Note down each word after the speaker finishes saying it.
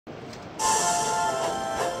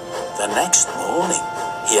The next morning,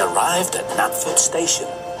 he arrived at Knapford Station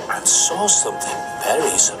and saw something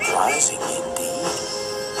very surprising indeed.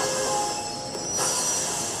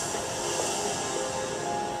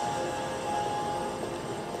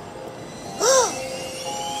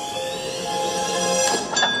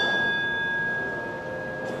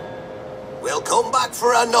 We'll come back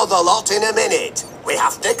for another lot in a minute. We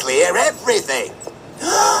have to clear everything.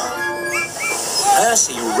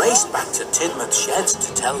 Percy raced back to Tidmouth's sheds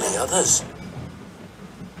to tell the others.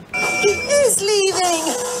 He is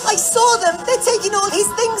leaving! I saw them! They're taking all his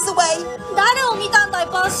things away! 誰を見たんだい、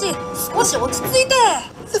パーシー。少し落ち着いて。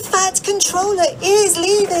The Fat Controller is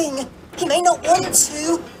leaving! He may not want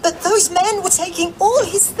to, but those men were taking all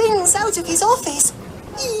his things out of his office.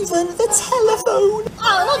 Even the telephone.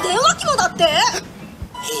 あの電話機もだって。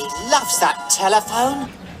He loves that telephone.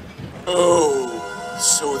 Oh,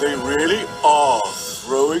 so they really are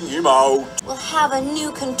throwing him out. We'll have a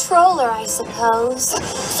new controller, I suppose.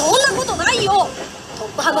 そんなことないよ。トッ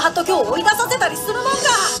プハムハット卿を追い出させたりするもんか。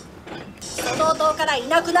その党からい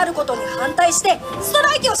なくなることに反対してスト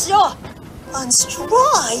ライキをしよう。On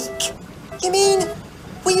strike? You mean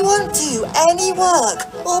we won't do any work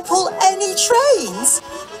or pull any trains?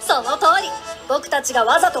 その通り。僕たちが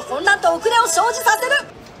わざと混乱と遅れを生じさせる。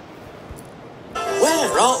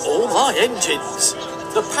Where are all my engines?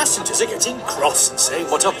 The passengers are getting cross, saying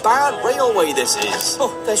what a bad railway this is.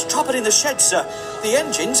 Oh, there's trouble in the shed, sir. The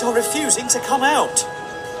engines are refusing to come out.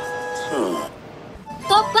 ト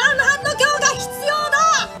ップハムハット卿が必要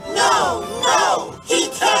だ。No, no, he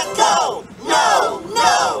can't go. No,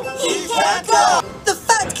 no, he can't go. The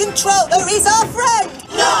Fat Controller is our friend!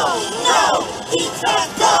 No, no, he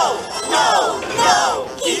can't go. No, no,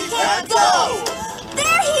 he can't go.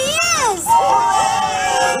 There he is!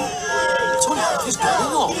 What is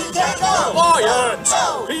going on? Quiet!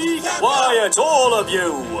 Be quiet, all of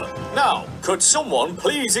you! Now, could someone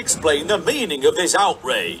please explain the meaning of this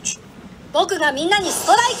outrage? 僕がみんなにス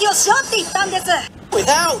トライキをしようって言ったんです。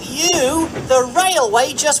Without you, the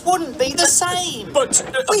railway just wouldn't be the same. But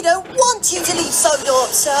We don't want you to leave Sodor,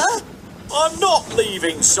 sir! I'm not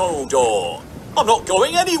leaving Sodor. I'm not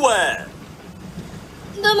going anywhere.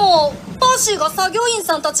 でも、パーシーが作業員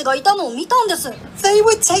さんたちがいたのを見たんです。They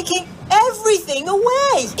were taking everything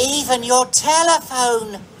away! Even your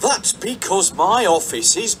telephone. That's because my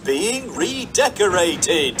office is being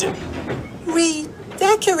redecorated.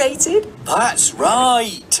 Redecorated? That's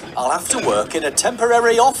right. I'll have to work in a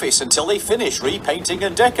temporary office until they finish repainting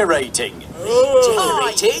and decorating.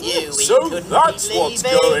 Oh, so that's what's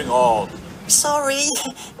going on. Sorry,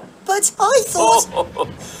 but I thought...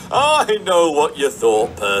 Oh, I know what you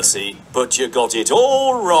thought, Percy, but you got it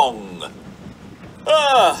all wrong.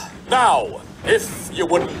 Now, if you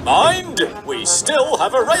wouldn't mind, we still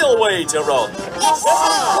have a railway to run.